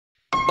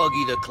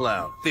Buggy the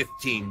Clown,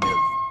 15 million.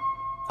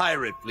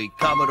 Pirate Fleet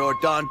Commodore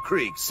Don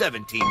Krieg,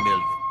 17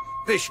 million.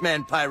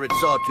 Fishman Pirate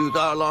Sawtooth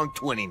Arlong,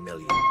 20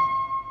 million.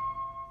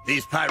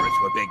 These pirates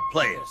were big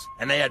players,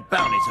 and they had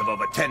bounties of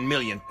over 10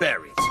 million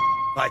berries.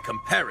 By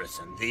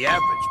comparison, the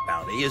average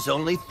bounty is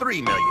only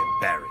 3 million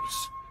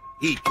berries.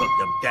 He took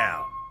them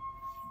down.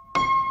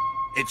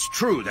 It's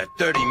true that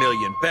 30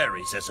 million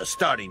berries as a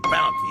starting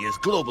bounty is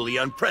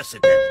globally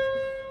unprecedented,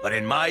 but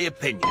in my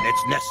opinion,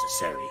 it's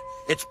necessary.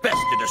 It's best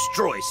to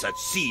destroy such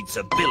seeds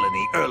of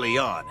villainy early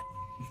on,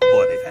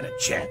 before they've had a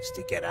chance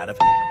to get out of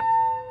hand.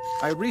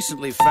 I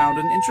recently found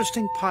an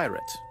interesting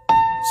pirate.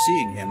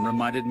 Seeing him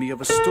reminded me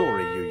of a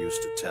story you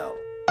used to tell.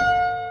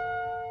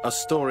 A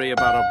story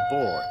about a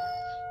boy.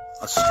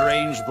 A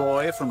strange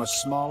boy from a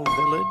small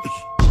village